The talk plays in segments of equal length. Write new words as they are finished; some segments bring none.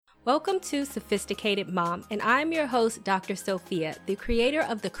Welcome to Sophisticated Mom, and I'm your host, Dr. Sophia, the creator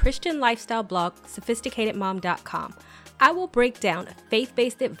of the Christian lifestyle blog, sophisticatedmom.com. I will break down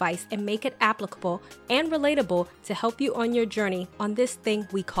faith-based advice and make it applicable and relatable to help you on your journey on this thing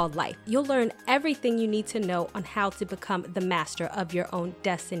we call life. You'll learn everything you need to know on how to become the master of your own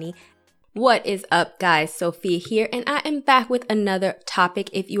destiny. What is up, guys? Sophia here, and I am back with another topic.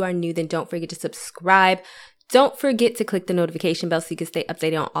 If you are new, then don't forget to subscribe. Don't forget to click the notification bell so you can stay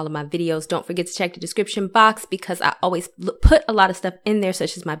updated on all of my videos. Don't forget to check the description box because I always put a lot of stuff in there,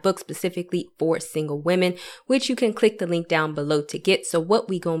 such as my book specifically for single women, which you can click the link down below to get. So what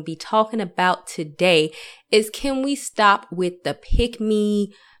we gonna be talking about today is, can we stop with the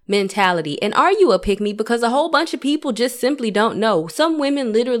pick-me mentality? And are you a pick-me? Because a whole bunch of people just simply don't know. Some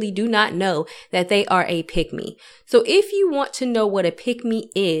women literally do not know that they are a pick-me. So if you want to know what a pick-me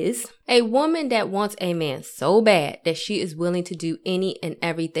is, a woman that wants a man so bad that she is willing to do any and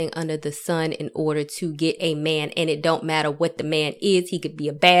everything under the sun in order to get a man. And it don't matter what the man is. He could be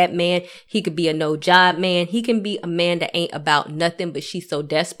a bad man. He could be a no job man. He can be a man that ain't about nothing, but she's so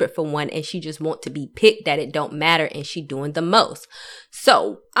desperate for one and she just want to be picked that it don't matter and she doing the most.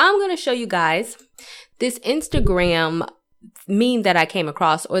 So I'm going to show you guys this Instagram meme that I came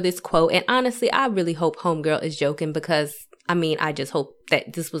across, or this quote. And honestly, I really hope homegirl is joking because I just hope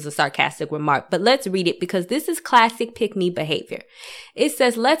that this was a sarcastic remark, but let's read it because this is classic pick-me behavior. It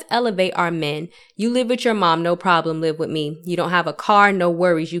says, let's elevate our men. You live with your mom, no problem, live with me. You don't have a car, no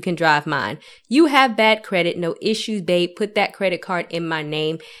worries, you can drive mine. You have bad credit, no issues, babe. Put that credit card in my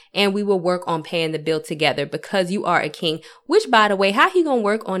name and we will work on paying the bill together because you are a king. Which, by the way, how he gonna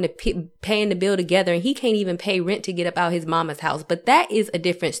work on paying the bill together and he can't even pay rent to get up out his mama's house? But that is a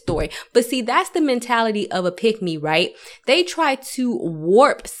different story. But see, that's the mentality of a pick-me, right? They try to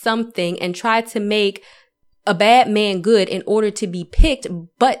warp something and try to make a bad man good in order to be picked.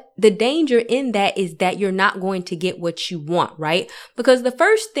 But the danger in that is that you're not going to get what you want, right? Because the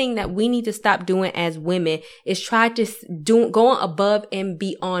first thing that we need to stop doing as women is try to going above and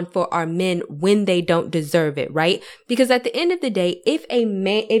beyond for our men when they don't deserve it, right? Because at the end of the day, if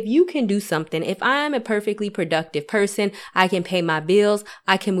you can do something, if I am a perfectly productive person, I can pay my bills,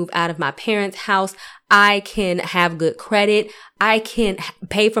 I can move out of my parents' house, I can have good credit, I can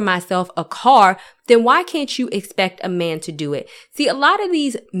pay for myself a car, then why can't you expect a man to do it? See, a lot of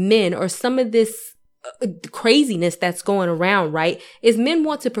these men, or some of this craziness that's going around, right, is men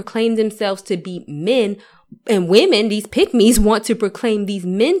want to proclaim themselves to be men, and women, these pick-me's, want to proclaim these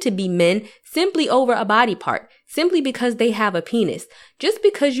men to be men simply over a body part, simply because they have a penis. Just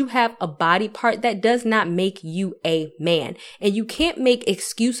because you have a body part, that does not make you a man. And you can't make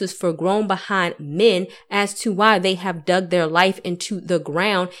excuses for grown behind men as to why they have dug their life into the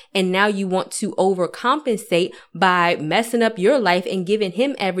ground and now you want to overcompensate by messing up your life and giving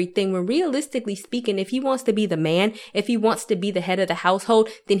him everything, when realistically speaking, if he wants to be the man, if he wants to be the head of the household,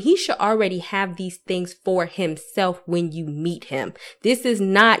 then he should already have these things for himself when you meet him. This is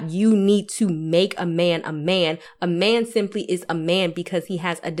not you need to make a man a man. A man simply is a man because he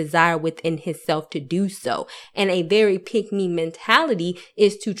has a desire within himself to do so. And a very pick-me mentality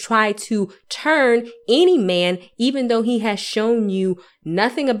is to try to turn any man, even though he has shown you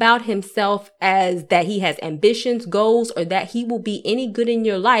nothing about himself as that he has ambitions, goals, or that he will be any good in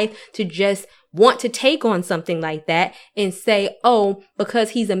your life, to just want to take on something like that and say, oh, because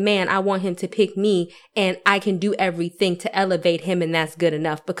he's a man, I want him to pick me and I can do everything to elevate him and that's good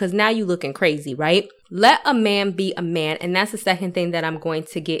enough. Because now you're looking crazy, right? Let a man be a man. And that's the second thing that I'm going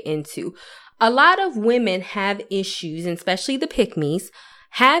to get into. A lot of women have issues, and especially the pick-me's,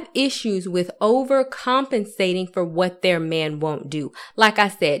 have issues with overcompensating for what their man won't do. Like I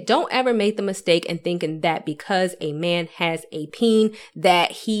said, don't ever make the mistake in thinking that because a man has a peen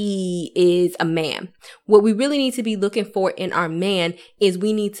that he is a man. What we really need to be looking for in our man is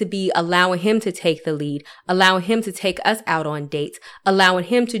we need to be allowing him to take the lead, allowing him to take us out on dates, allowing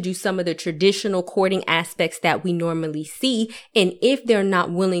him to do some of the traditional courting aspects that we normally see. And if they're not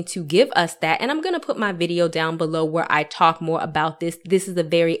willing to give us that, and I'm going to put my video down below where I talk more about this. This is a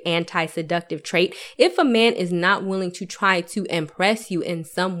very anti-seductive trait. If a man is not willing to try to impress you in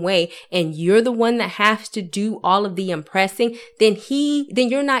some way and you're the one that has to do all of the impressing, then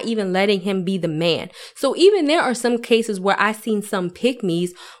you're not even letting him be the man. So even there are some cases where I've seen some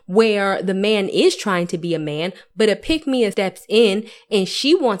pick-me's where the man is trying to be a man, but a pick-me steps in and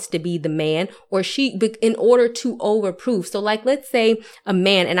she wants to be the man, or in order to overprove. So like, let's say a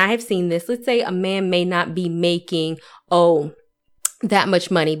man, and I have seen this, let's say a man may not be making, that much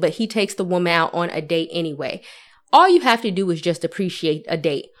money, but he takes the woman out on a date anyway. All you have to do is just appreciate a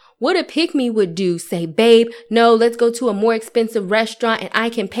date. What a pick-me would do, say, babe, no, let's go to a more expensive restaurant and I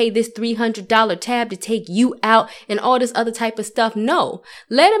can pay this $300 tab to take you out and all this other type of stuff. No,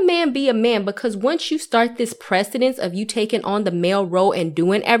 let a man be a man, because once you start this precedence of you taking on the male role and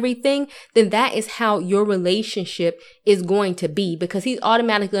doing everything, then that is how your relationship is going to be, because he's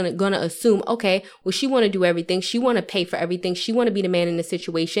automatically going to assume, okay, well, she want to do everything. She want to pay for everything. She want to be the man in the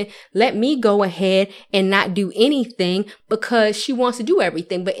situation. Let me go ahead and not do anything because she wants to do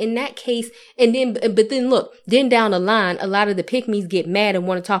everything. But in that case, but then look, then down the line, a lot of the pick-me's get mad and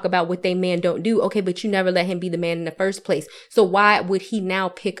want to talk about what they man don't do. Okay, but you never let him be the man in the first place. So why would he now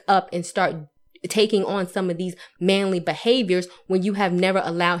pick up and start taking on some of these manly behaviors when you have never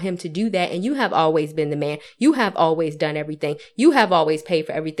allowed him to do that? And you have always been the man. You have always done everything. You have always paid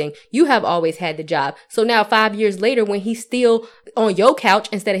for everything. You have always had the job. So now 5 years later, when he's still on your couch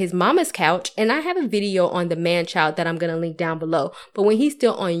instead of his mama's couch, and I have a video on the man child that I'm going to link down below, but when he's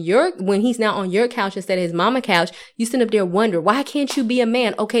now on your couch instead of his mama couch, you sit up there wonder, why can't you be a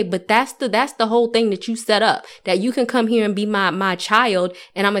man? Okay, but that's the whole thing that you set up, that you can come here and be my child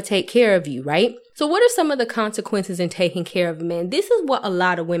and I'm going to take care of you, right? So what are some of the consequences in taking care of a man? This is what a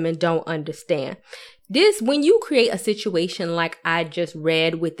lot of women don't understand. When you create a situation like I just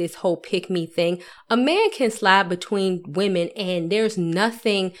read with this whole pick me thing, a man can slide between women and there's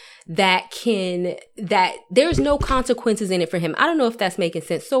nothing there's no consequences in it for him. I don't know if that's making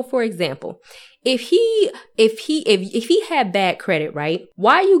sense. So for example, if he had bad credit, right?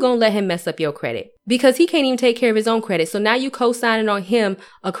 Why are you going to let him mess up your credit? Because he can't even take care of his own credit. So now you co-signing on him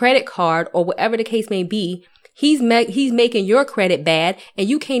a credit card or whatever the case may be. He's making your credit bad, and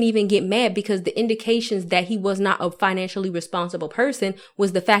you can't even get mad because the indications that he was not a financially responsible person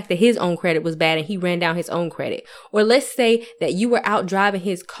was the fact that his own credit was bad and he ran down his own credit. Or let's say that you were out driving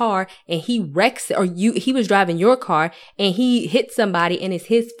his car and he wrecks, or he was driving your car and he hit somebody and it's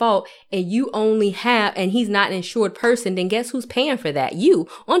his fault, and and he's not an insured person, then guess who's paying for that? You,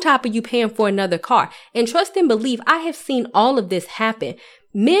 on top of you paying for another car. And trust and believe, I have seen all of this happen.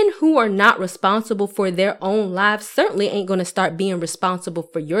 Men who are not responsible for their own lives certainly ain't going to start being responsible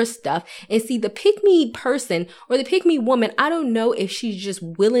for your stuff. And see, the pick-me person or the pick-me woman, I don't know if she's just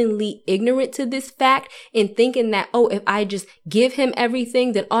willingly ignorant to this fact and thinking that, oh, if I just give him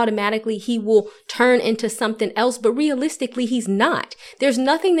everything, then automatically he will turn into something else. But realistically, he's not. There's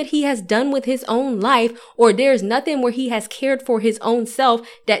nothing that he has done with his own life, or there's nothing where he has cared for his own self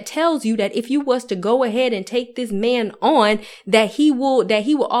that tells you that if you was to go ahead and take this man on, that he will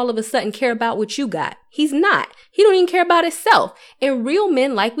all of a sudden care about what you got. He's not. He don't even care about himself. And real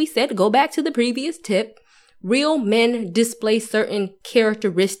men, like we said, go back to the previous tip, real men display certain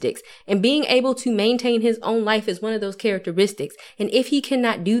characteristics, and being able to maintain his own life is one of those characteristics. And if he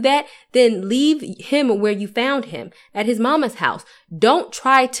cannot do that, then leave him where you found him, at his mama's house. Don't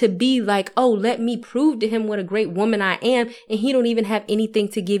try to be like, oh, let me prove to him what a great woman I am, and he don't even have anything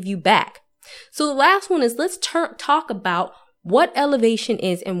to give you back. So the last one is, let's talk about what elevation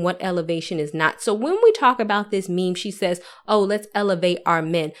is and what elevation is not. So when we talk about this meme, she says, oh, let's elevate our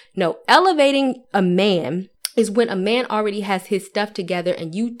men. No, elevating a man is when a man already has his stuff together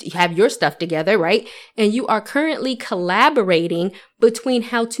and you have your stuff together, right? And you are currently collaborating between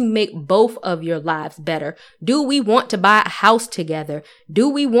how to make both of your lives better. Do we want to buy a house together? Do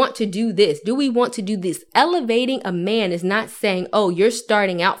we want to do this? Do we want to do this? Elevating a man is not saying, oh, you're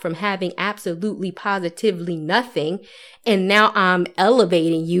starting out from having absolutely positively nothing, and now I'm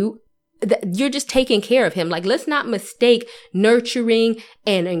elevating you. You're just taking care of him. Like, let's not mistake nurturing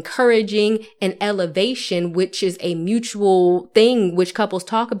and encouraging and elevation, which is a mutual thing which couples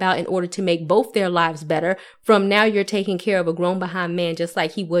talk about in order to make both their lives better, from now you're taking care of a grown behind man just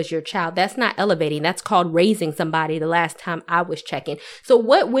like he was your child. That's not elevating. That's called raising somebody, the last time I was checking. So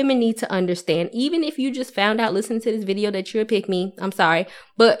what women need to understand, even if you just found out listening to this video that you're a pick me, I'm sorry,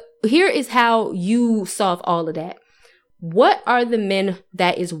 but here is how you solve all of that. What are the men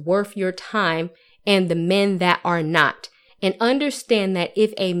that is worth your time and the men that are not? And understand that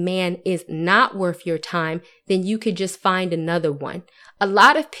if a man is not worth your time, then you could just find another one. A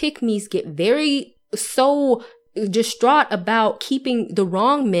lot of pick-me's get so distraught about keeping the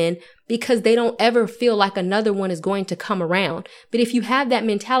wrong men because they don't ever feel like another one is going to come around. But if you have that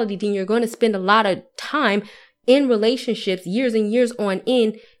mentality, then you're going to spend a lot of time in relationships, years and years on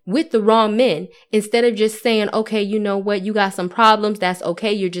end, with the wrong men instead of just saying, okay, you know what? You got some problems. That's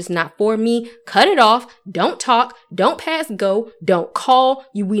okay. You're just not for me. Cut it off. Don't talk. Don't pass go. Don't call.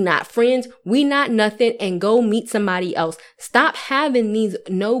 We not friends. We not nothing, and go meet somebody else. Stop having these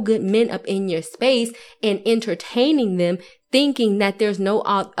no good men up in your space and entertaining them, thinking that there's no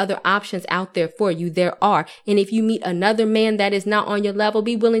other options out there for you. There are. And if you meet another man that is not on your level,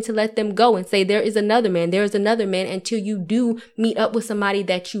 be willing to let them go and say, there is another man until you do meet up with somebody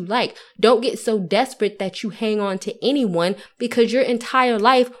that you like. Don't get so desperate that you hang on to anyone, because your entire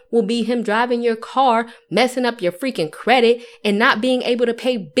life will be him driving your car, messing up your freaking credit, and not being able to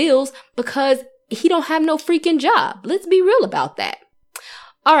pay bills because he don't have no freaking job. Let's be real about that.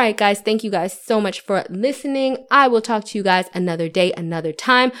 All right, guys. Thank you guys so much for listening. I will talk to you guys another day, another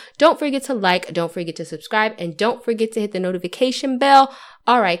time. Don't forget to like, don't forget to subscribe, and don't forget to hit the notification bell.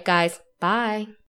 All right, guys. Bye.